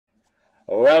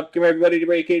Welcome everybody to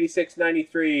break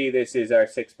 8693. This is our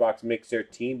 6-box mixer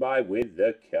team buy with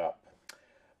the cup.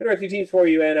 I'm going to run 2 teams for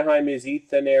you. Anaheim is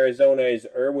Ethan, Arizona is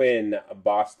Erwin,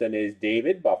 Boston is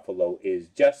David, Buffalo is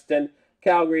Justin,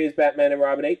 Calgary is Batman and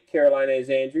Robin 8, Carolina is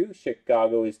Andrew,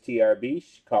 Chicago is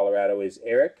TRB, Colorado is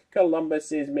Eric,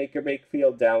 Columbus is Maker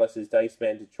Bakefield, Dallas is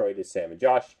Diceman, Detroit is Sam and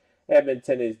Josh,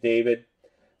 Edmonton is David,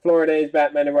 Florida is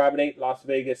Batman and Robin 8, Las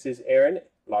Vegas is Aaron,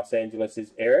 Los Angeles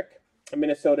is Eric,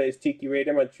 Minnesota is Tiki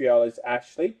Raider, Montreal is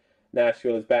Ashley,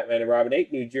 Nashville is Batman and Robin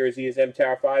 8, New Jersey is M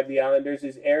Tower 5, the Islanders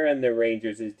is Aaron, the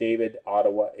Rangers is David,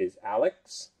 Ottawa is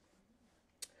Alex.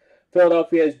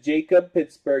 Philadelphia is Jacob,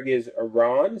 Pittsburgh is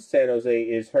Ron, San Jose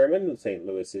is Herman, St.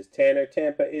 Louis is Tanner,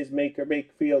 Tampa is Maker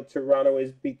Bakefield, Toronto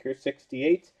is Beaker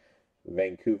 68,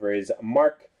 Vancouver is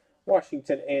Mark,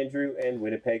 Washington Andrew, and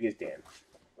Winnipeg is Dan.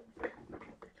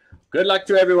 Good luck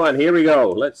to everyone. Here we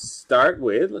go. Let's start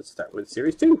with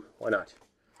Series 2. Why not?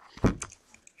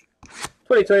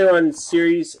 2021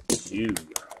 Series 2.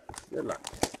 Good luck.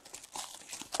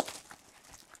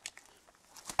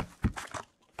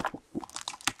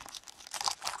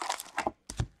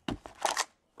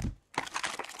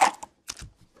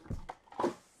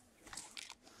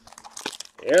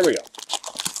 There we go.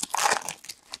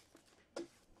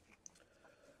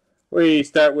 We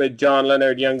start with John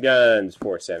Leonard, Young Guns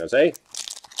for San Jose.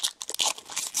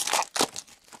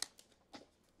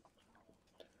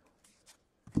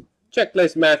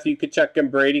 Checklist, Matthew Tkachuk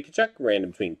and Brady Tkachuk,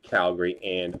 random between Calgary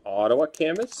and Ottawa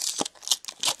canvas.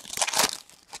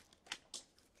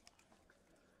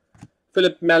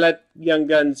 Philip Mallet, Young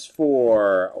Guns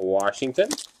for Washington.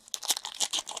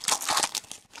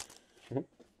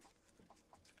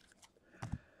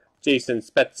 Jason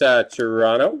Spezza,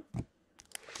 Toronto.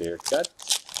 Clear cut.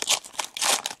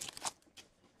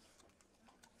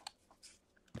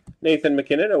 Nathan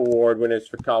McKinnon, award winners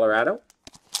for Colorado.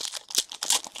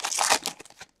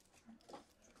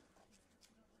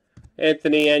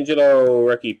 Anthony Angelo,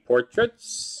 rookie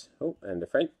portraits. Oh, and the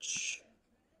French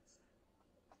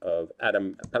of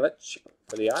Adam Pellich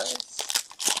for the Isles.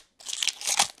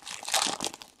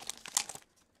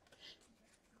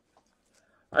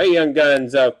 Our Young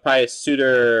Guns of Pius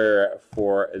Suter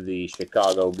for the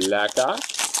Chicago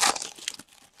Blackhawks.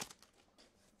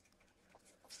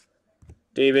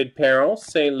 David Perron,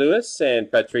 St. Louis,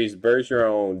 and Patrice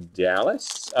Bergeron,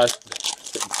 Dallas.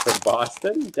 For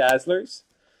Boston, Dazzlers.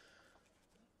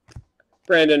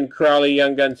 Brandon Crawley,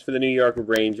 Young Guns for the New York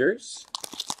Rangers.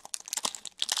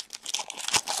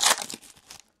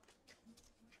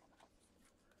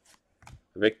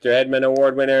 Victor Hedman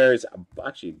award winners,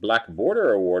 actually Black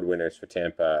Border award winners for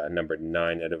Tampa, numbered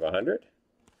 9 out of 100.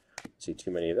 Don't see too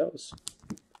many of those.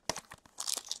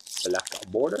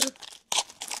 Black Border.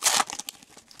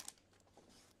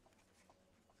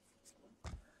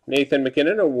 Nathan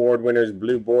McKinnon award winners,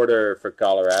 Blue Border for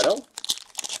Colorado.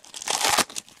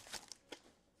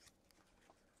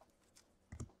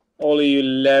 Oli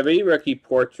Levy, rookie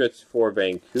portraits for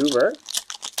Vancouver.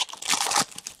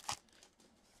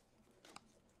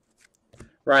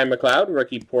 Ryan McLeod,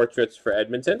 rookie portraits for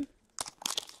Edmonton.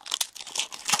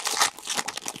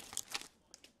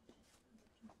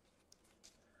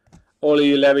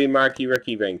 Oli Levy, marquee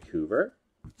rookie, Vancouver.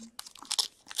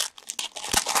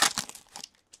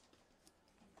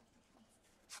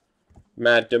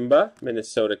 Matt Dumba,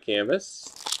 Minnesota canvas.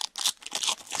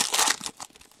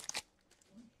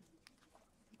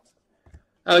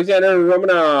 Alexander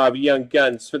Romanov, Young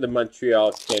Guns for the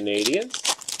Montreal Canadiens.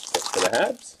 For the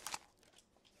Habs.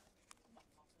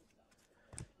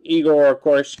 Igor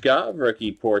Korshkov,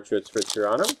 rookie portraits for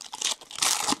Toronto.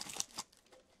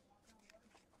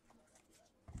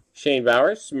 Shane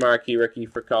Bowers, marquee rookie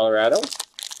for Colorado.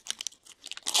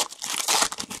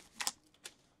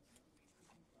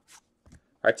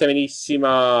 Artemi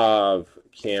Simov,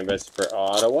 canvas for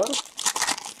Ottawa.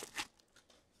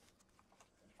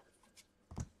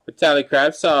 Vitaly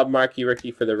Kravtsov, marquee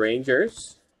rookie for the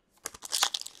Rangers.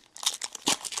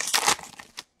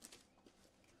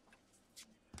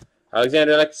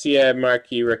 Alexander Alexiev,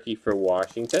 marquee rookie for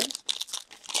Washington.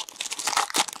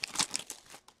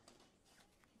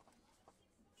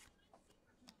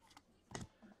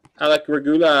 Alec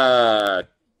Regula,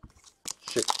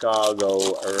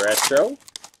 Chicago retro.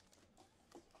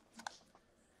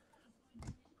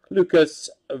 Lucas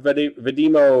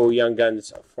Vadimo, Young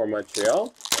Guns for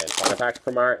Montreal. And final pack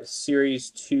from our Series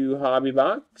 2 hobby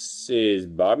box is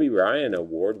Bobby Ryan,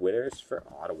 award winners for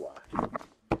Ottawa.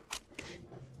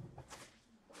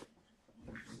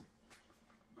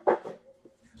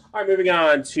 All right, moving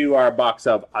on to our box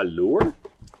of Allure.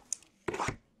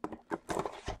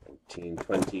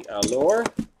 1920 Allure.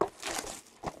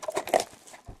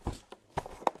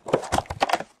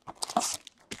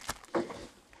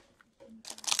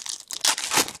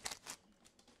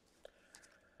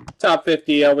 Top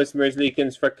 50, Elvis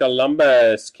Merzlikins for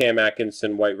Columbus. Cam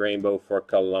Atkinson, White Rainbow for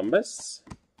Columbus.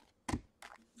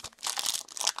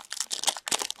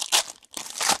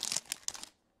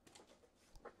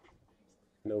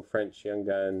 No French Young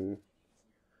Gun.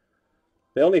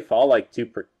 They only fall like two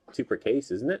per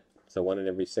case, isn't it? So 1 in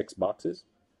every 6 boxes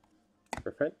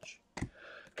for French.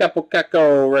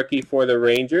 Kako rookie for the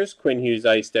Rangers. Quinn Hughes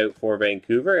iced out for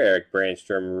Vancouver. Eric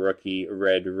Brandstrom rookie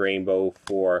red rainbow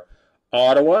for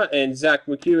Ottawa. And Zach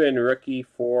McEwen rookie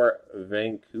for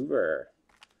Vancouver.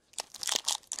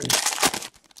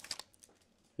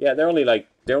 Yeah, they're only like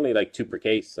 2 per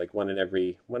case, like 1 in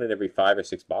every 5 or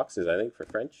 6 boxes, I think, for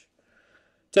French.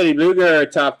 Teddy Bluger,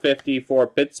 top 50 for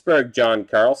Pittsburgh. John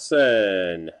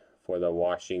Carlson for the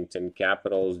Washington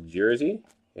Capitals jersey.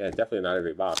 Yeah, definitely not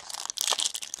every box.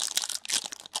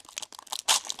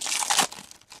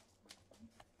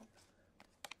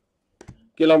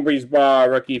 Guillaume Brisebois,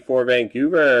 rookie for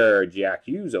Vancouver. Jack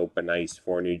Hughes, open ice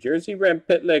for New Jersey. Rem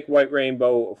Pitlick, white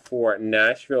rainbow for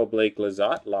Nashville. Blake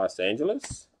Lizotte, Los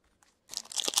Angeles.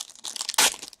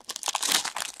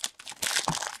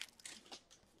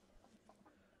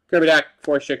 Kirby Dack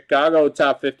for Chicago.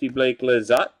 Top 50, Blake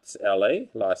Lizotte, LA.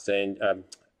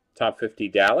 Top 50,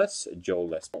 Dallas, Joe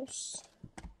Lesmos.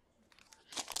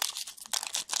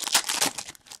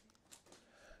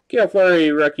 Cale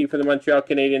Fleury, rookie for the Montreal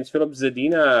Canadiens. Philip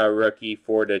Zadina, rookie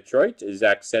for Detroit.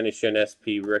 Zach Senyshyn,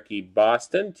 SP, rookie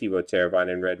Boston. Teuvo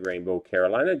Teravainen, red rainbow,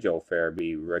 Carolina. Joe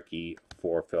Farabee, rookie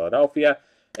for Philadelphia.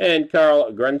 And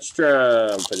Carl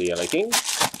Grundstrom for the LA Kings.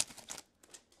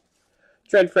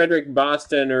 Trent Frederick,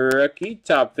 Boston rookie.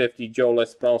 Top 50, Joe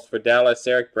Lesmos for Dallas.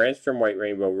 Eric Brandstrom, white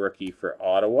rainbow rookie for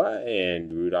Ottawa.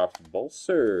 And Rudolph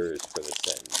Bolsers for the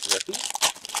Sens rookie.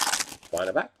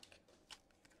 Final back.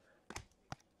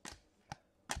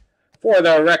 For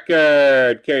the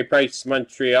record, Carey Price,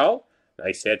 Montreal.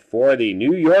 Nice hit for the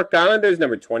New York Islanders,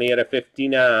 number 20 out of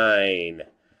 59.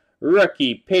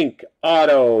 Rookie pink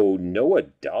auto, Noah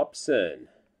Dobson.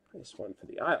 Nice one for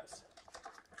the Isles.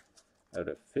 Out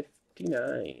of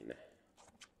 59.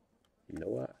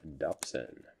 Noah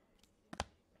Dobson.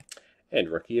 And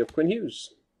rookie of Quinn Hughes.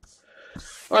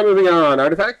 All right, moving on.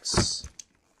 Artifacts.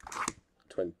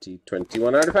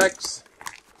 2021 Artifacts.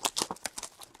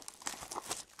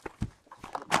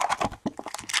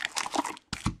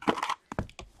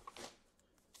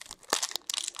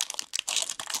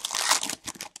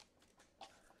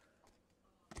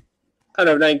 Out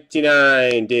of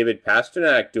 99, David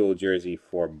Pastrnak, dual jersey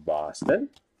for Boston.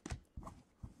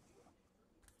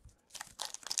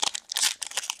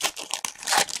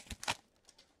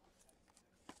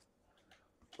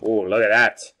 Oh, look at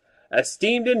that.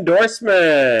 Esteemed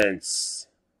endorsements.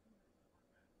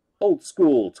 Old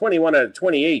school, 21 out of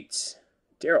 28.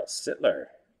 Daryl Sittler.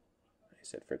 I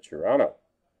said for Toronto.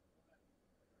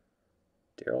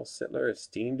 Daryl Sittler,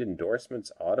 esteemed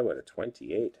endorsements, auto at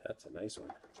 28. That's a nice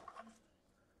one.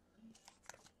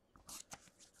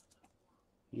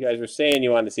 You guys were saying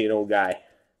you wanted to see an old guy.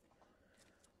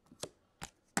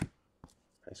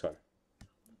 Nice one.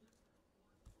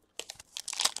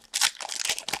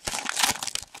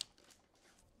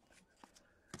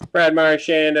 Brad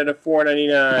Marchand at a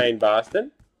 $4.99,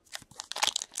 Boston.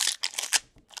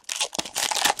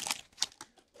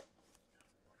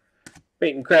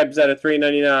 Peyton Krebs at a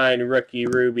 $3.99, rookie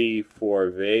Ruby for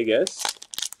Vegas.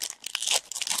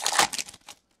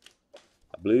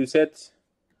 A Blues hit.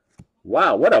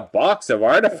 Wow, what a box of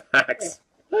artifacts.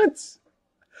 What?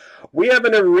 We have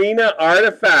an arena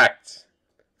artifact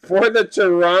for the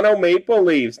Toronto Maple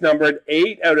Leafs, numbered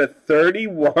 8 out of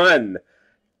 31.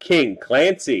 King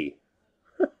Clancy.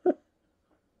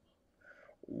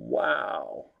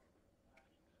 Wow.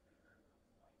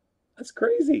 That's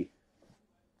crazy.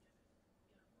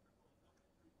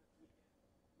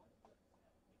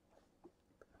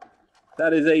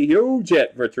 That is a huge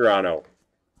hit for Toronto.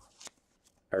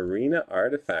 Arena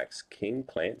Artifacts, King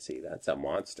Clancy. That's a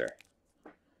monster.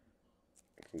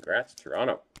 Congrats,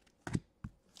 Toronto.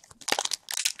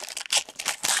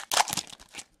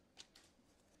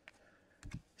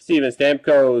 Steven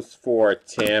Stamkos for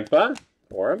Tampa.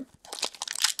 For him.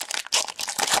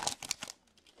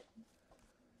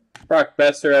 Brock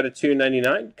Besser out of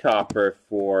 $2.99. Copper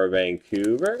for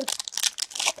Vancouver.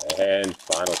 And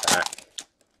final pack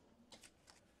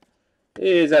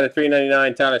is out of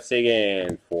 $3.99. Tyler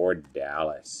Seguin for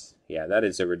Dallas. Yeah, that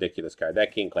is a ridiculous card.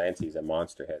 That King Clancy is a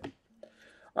monster hit.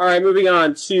 All right, moving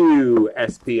on to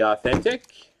SP Authentic.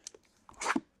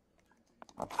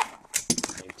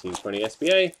 1920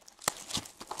 SPA.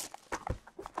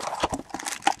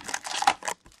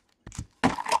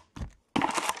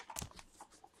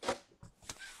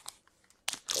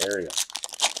 There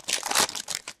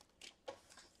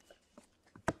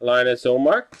Linus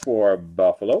Olmark for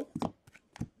Buffalo.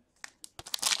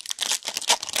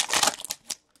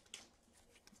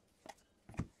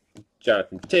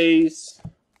 Jonathan Toews.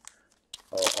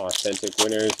 Authentic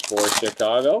winners for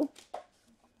Chicago.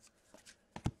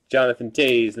 Jonathan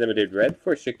Toews, limited red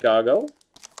for Chicago.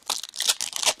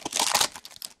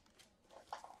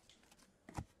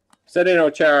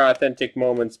 Zdeno Chara, authentic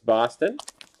moments, Boston.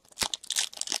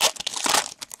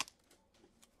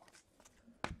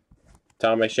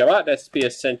 Thomas Chabot, SP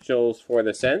Essentials for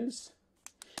the Sens.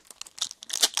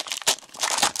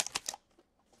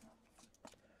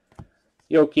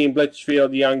 Joachim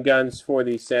Blitzfield, Young Guns for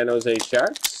the San Jose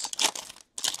Sharks.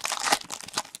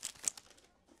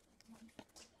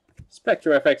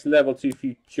 Spectrum FX Level 2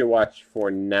 Future Watch for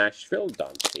Nashville,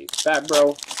 Dante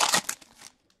Fabro.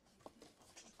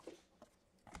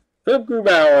 Philip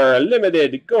Grubauer,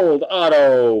 limited gold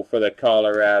auto for the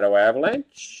Colorado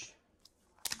Avalanche.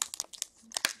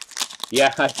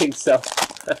 Yeah, I think so.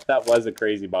 That was a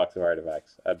crazy box of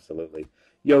artifacts. Absolutely.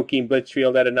 Joachim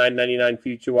Blitzfield at a $9.99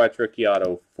 Future Watch rookie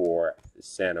auto for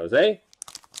San Jose.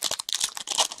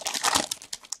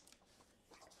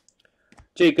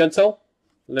 Jake Gunsel,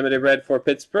 limited red for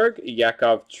Pittsburgh.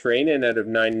 Yakov Trenin out of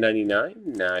 $9.99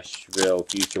 Nashville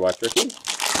Future Watch rookie.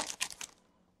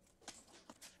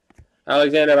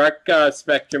 Alexander Marka,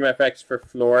 Spectrum FX for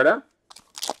Florida.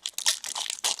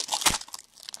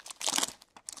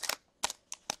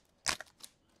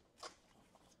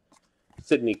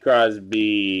 Sidney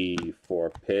Crosby for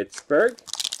Pittsburgh.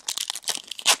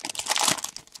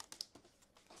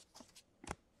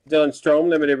 Dylan Strome,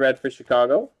 limited red for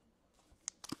Chicago.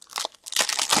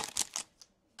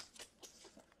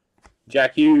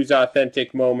 Jack Hughes,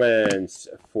 authentic moments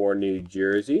for New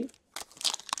Jersey.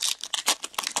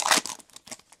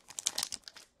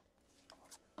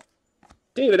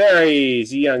 David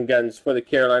Aries, Young Guns for the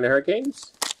Carolina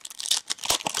Hurricanes.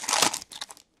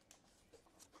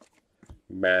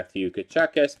 Matthew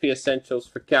Tkachuk, SP Essentials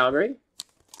for Calgary.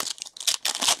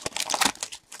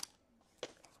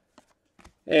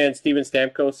 And Steven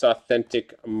Stamkos,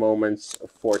 authentic moments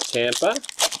for Tampa.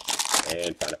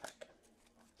 And final pack.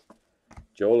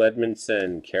 Joel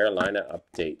Edmondson, Carolina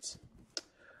update.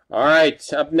 All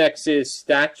right, up next is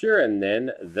Stature and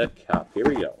then the Cup. Here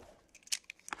we go.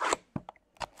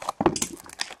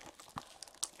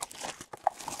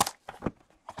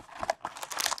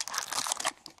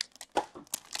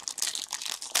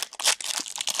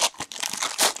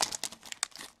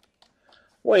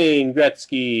 Wayne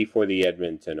Gretzky for the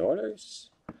Edmonton Oilers.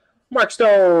 Mark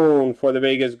Stone for the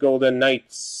Vegas Golden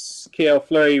Knights. Cale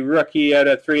Fleury, rookie out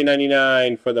of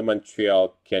 $3.99 for the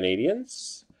Montreal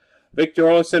Canadiens. Victor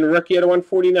Olsen, rookie out of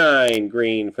 $149,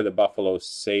 green for the Buffalo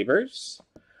Sabres.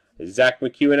 Zach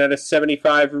McEwen out of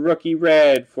 $75, rookie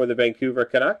red for the Vancouver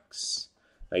Canucks.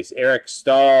 Nice Eric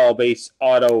Stahl, base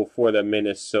auto for the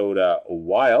Minnesota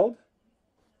Wild.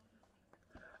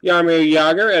 Jaromir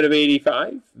Jagr out of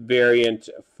 $85, variant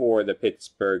for the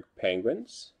Pittsburgh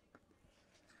Penguins.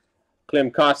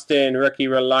 Klim Kostin, rookie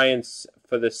reliance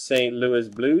for the St. Louis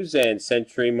Blues, and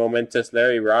Century Momentous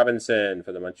Larry Robinson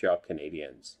for the Montreal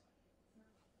Canadiens.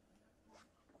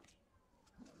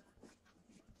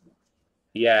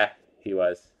 Yeah, he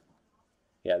was.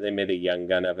 Yeah, they made a young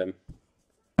gun of him.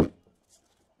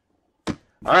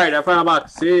 All right, our final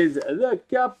box is the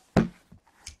Cup.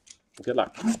 Good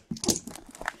luck.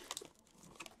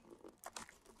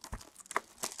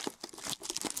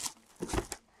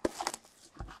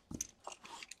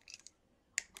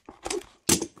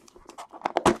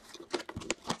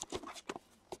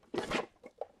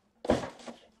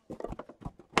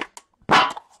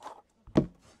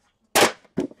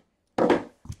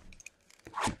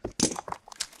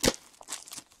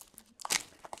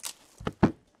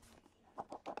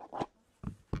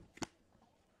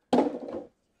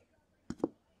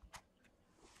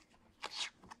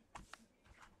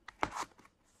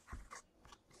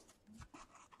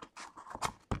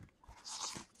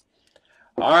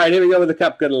 All right, here we go with the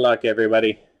Cup. Good luck,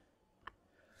 everybody.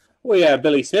 We have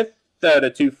Billy Smith out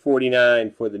of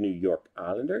 $249 for the New York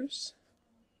Islanders.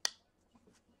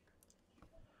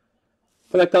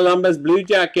 For the Columbus Blue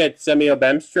Jackets, Emil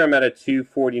Bemstrom out of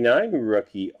 $249,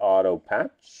 rookie auto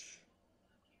patch.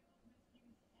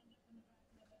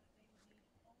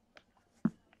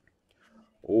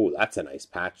 Oh, that's a nice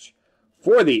patch.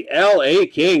 For the LA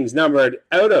Kings, numbered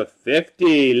out of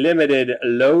 50, limited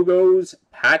logos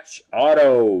patch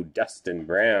auto, Dustin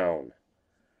Brown.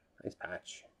 Nice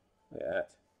patch. Look at that.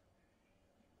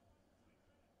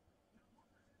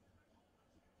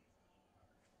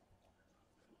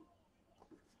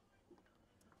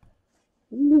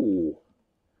 Ooh.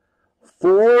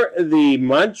 For the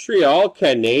Montreal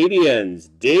Canadiens,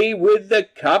 day with the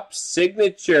cup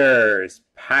signatures,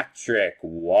 Patrick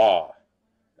Waugh.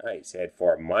 Nice hit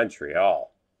for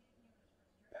Montreal.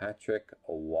 Patrick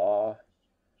Waugh,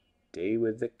 day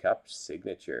with the cup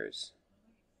signatures.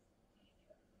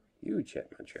 Huge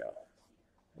hit, Montreal.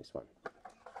 Nice one.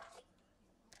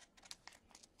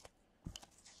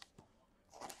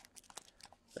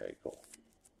 Very cool.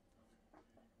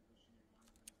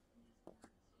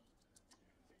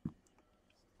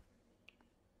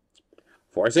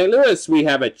 For St. Louis, we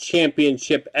have a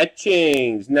championship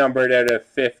etchings, numbered out of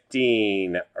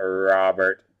 15,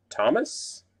 Robert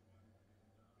Thomas.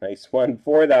 Nice one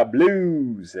for the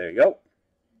Blues. There you go.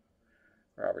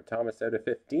 Robert Thomas out of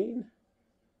 15.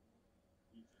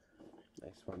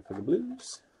 Nice one for the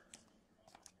Blues.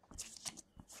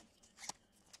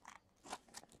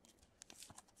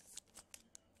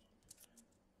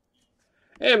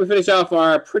 And we finish off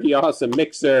our pretty awesome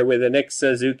mixer with a Nick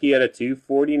Suzuki at a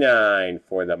 249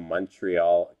 for the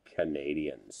Montreal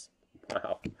Canadiens.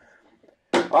 Wow.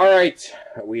 All right,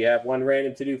 we have one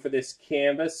random to do for this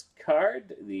canvas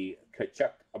card. The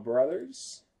Tkachuk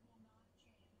brothers.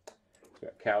 We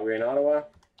got Calgary and Ottawa.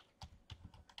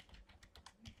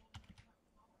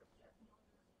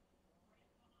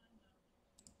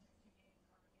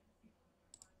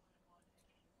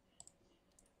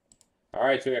 All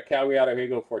right, so we got Calgary out. Here you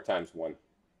go, 4 times. 1,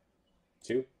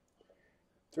 2,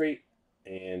 3,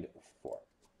 and 4.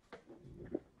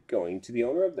 Going to the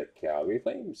owner of the Calgary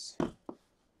Flames.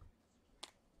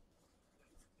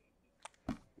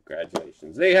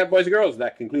 Congratulations. There you have, boys and girls.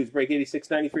 That concludes break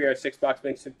 8693, our 6-box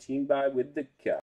mixer team buy with the cup.